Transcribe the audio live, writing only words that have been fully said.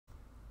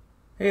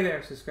Hey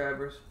there,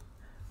 subscribers.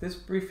 This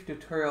brief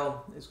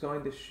tutorial is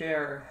going to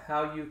share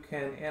how you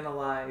can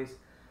analyze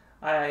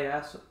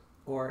IIS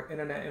or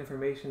Internet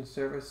Information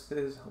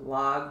Services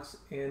logs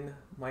in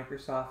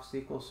Microsoft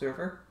SQL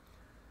Server.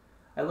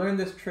 I learned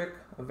this trick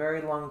a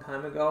very long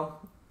time ago.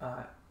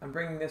 I'm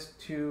bringing this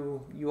to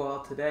you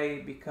all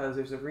today because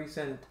there's a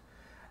recent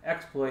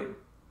exploit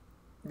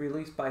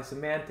released by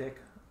Symantec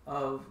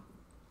of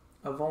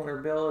a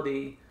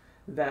vulnerability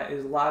that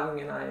is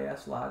logging in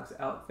IIS logs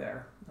out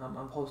there.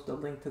 I'll post a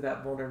link to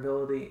that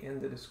vulnerability in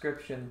the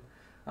description.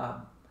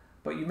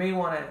 But you may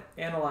want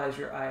to analyze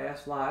your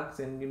IIS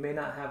logs, and you may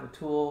not have a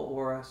tool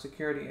or a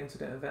security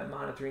incident event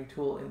monitoring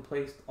tool in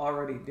place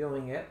already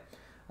doing it.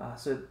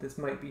 So this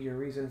might be your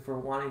reason for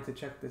wanting to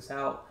check this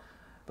out.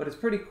 But it's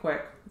pretty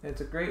quick.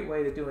 It's a great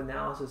way to do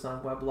analysis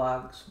on web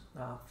logs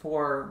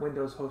for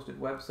Windows hosted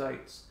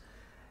websites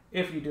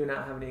if you do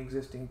not have any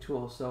existing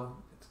tools. So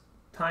it's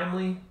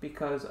timely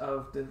because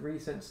of the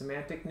recent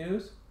Symantec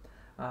news,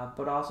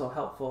 but also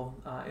helpful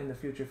in the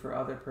future for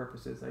other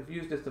purposes. I've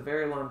used this a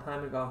very long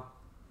time ago.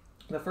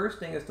 The first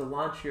thing is to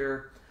launch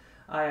your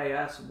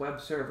IIS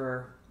web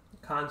server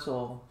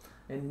console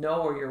and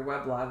know where your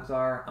web logs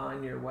are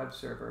on your web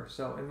server.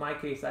 So in my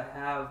case, I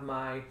have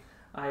my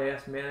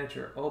IIS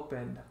manager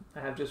opened. I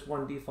have just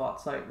one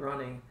default site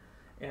running,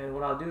 and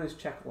what I'll do is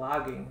check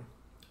logging.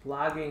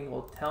 Logging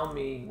will tell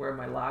me where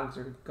my logs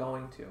are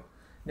going to.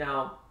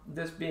 Now,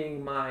 this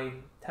being my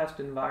test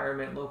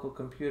environment, local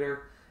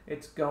computer,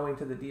 it's going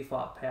to the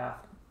default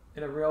path.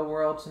 In a real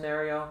world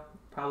scenario,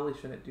 probably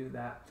shouldn't do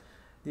that.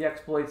 The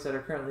exploits that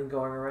are currently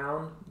going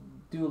around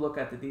do look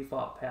at the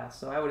default path,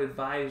 so I would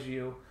advise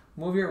you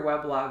move your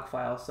web log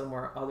file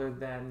somewhere other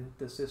than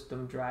the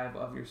system drive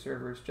of your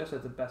servers, just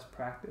as a best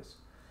practice.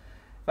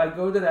 If I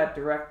go to that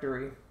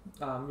directory,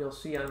 you'll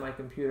see on my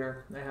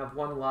computer I have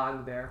one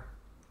log there.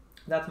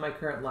 That's my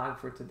current log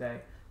for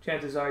today.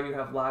 Chances are you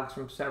have logs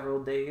from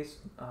several days,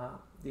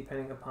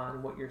 depending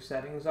upon what your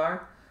settings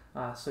are.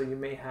 So you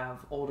may have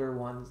older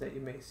ones that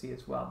you may see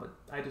as well, but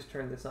I just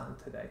turned this on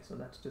today, so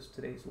that's just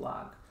today's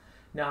log.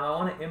 Now I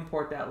want to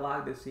import that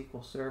log to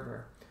SQL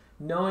Server.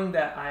 Knowing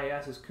that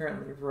IIS is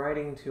currently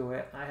writing to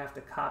it, I have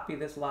to copy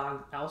this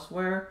log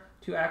elsewhere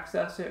to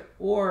access it,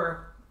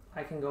 or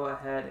I can go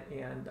ahead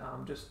and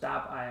just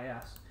stop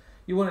IIS.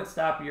 You wouldn't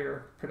stop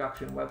your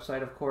production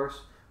website, of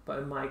course, but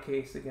in my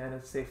case, again,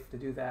 it's safe to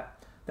do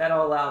that.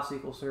 That'll allow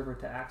SQL Server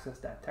to access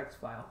that text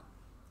file.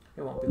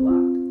 It won't be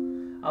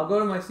locked. I'll go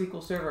to my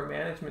SQL Server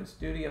Management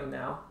Studio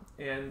now,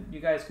 and you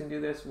guys can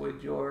do this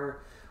with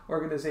your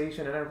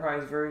organization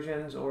enterprise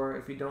versions, or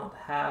if you don't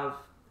have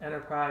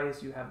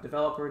enterprise, you have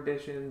developer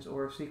editions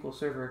or SQL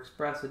Server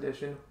Express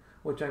edition,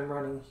 which I'm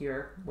running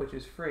here, which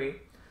is free.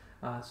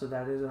 So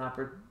that is an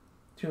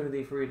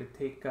opportunity for you to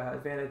take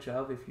advantage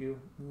of. If you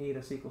need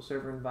a SQL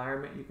Server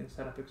environment, you can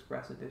set up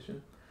Express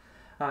edition.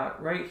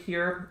 Right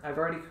here, I've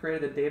already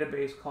created a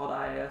database called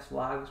IIS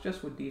Logs,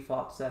 just with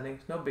default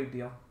settings, no big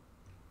deal.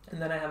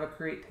 And then I have a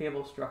create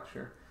table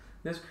structure.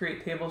 This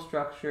create table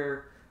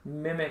structure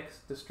mimics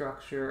the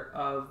structure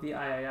of the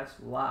IIS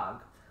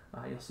log.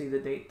 You'll see the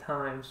date,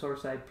 time,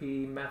 source IP,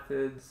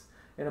 methods,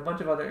 and a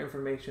bunch of other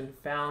information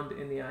found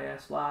in the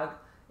IIS log,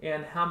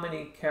 and how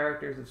many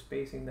characters of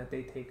spacing that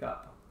they take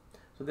up.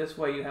 So this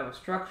way you have a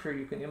structure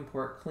you can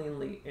import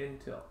cleanly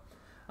into.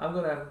 I'm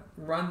going to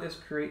run this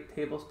create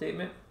table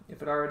statement.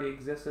 If it already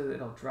existed,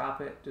 it'll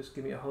drop it. Just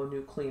give me a whole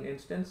new clean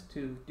instance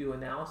to do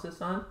analysis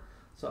on.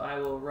 So I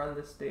will run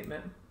this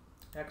statement,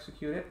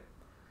 execute it.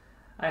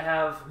 I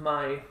have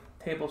my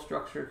table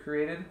structure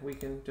created. We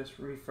can just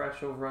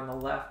refresh over on the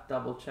left,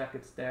 double check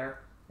it's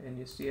there, and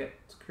you see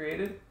it's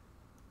created.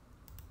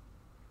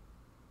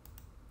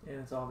 And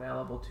it's all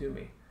available to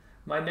me.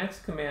 My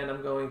next command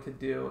I'm going to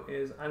do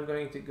is I'm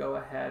going to go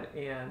ahead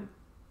and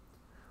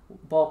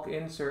bulk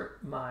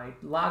insert my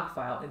log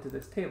file into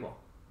this table.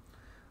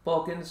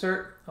 Bulk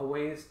insert, a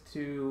ways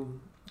to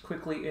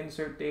quickly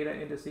insert data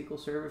into SQL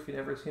Server. If you've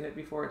never seen it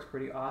before, it's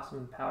pretty awesome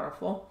and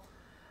powerful.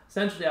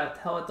 Essentially, I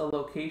tell it the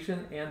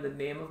location and the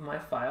name of my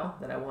file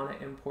that I want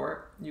to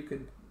import. You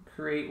could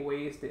create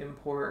ways to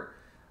import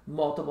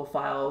multiple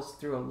files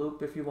through a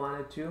loop if you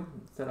wanted to,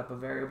 set up a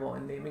variable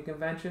and naming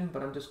convention,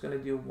 but I'm just going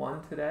to do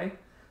one today,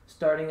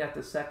 starting at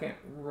the second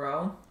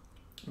row,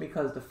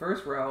 because the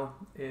first row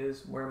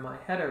is where my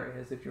header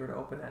is if you were to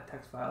open that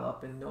text file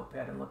up in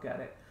Notepad and look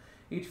at it.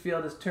 Each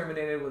field is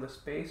terminated with a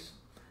space,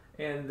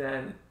 and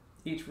then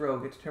each row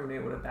gets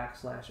terminated with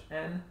a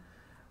 \n.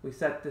 We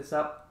set this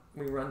up,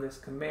 we run this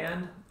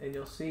command, and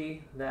you'll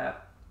see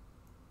that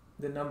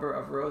the number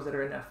of rows that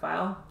are in that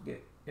file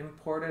get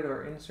imported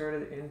or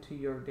inserted into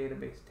your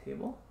database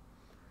table.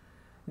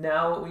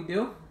 Now what we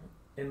do,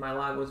 and my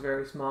log was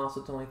very small,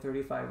 so it's only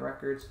 35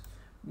 records,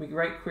 we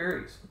write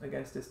queries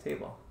against this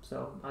table.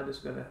 So I'm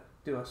just going to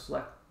do a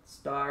select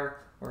star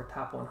or a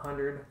top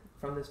 100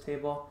 from this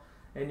table,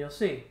 and you'll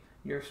see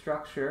your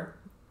structure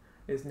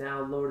is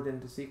now loaded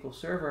into SQL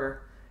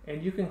Server,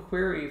 and you can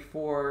query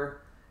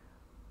for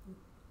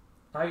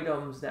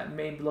items that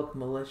may look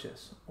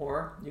malicious,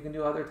 or you can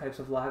do other types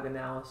of log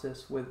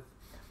analysis with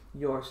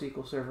your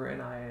SQL Server in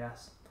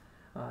IIS.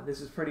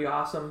 This is pretty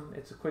awesome.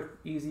 It's a quick,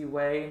 easy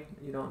way.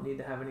 You don't need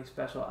to have any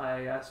special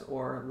IIS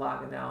or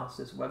log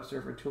analysis web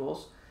server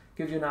tools.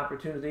 Gives you an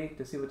opportunity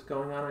to see what's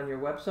going on your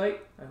website.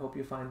 I hope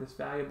you find this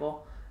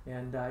valuable,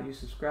 and you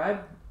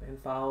subscribe and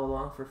follow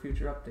along for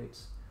future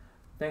updates.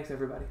 Thanks,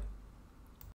 everybody.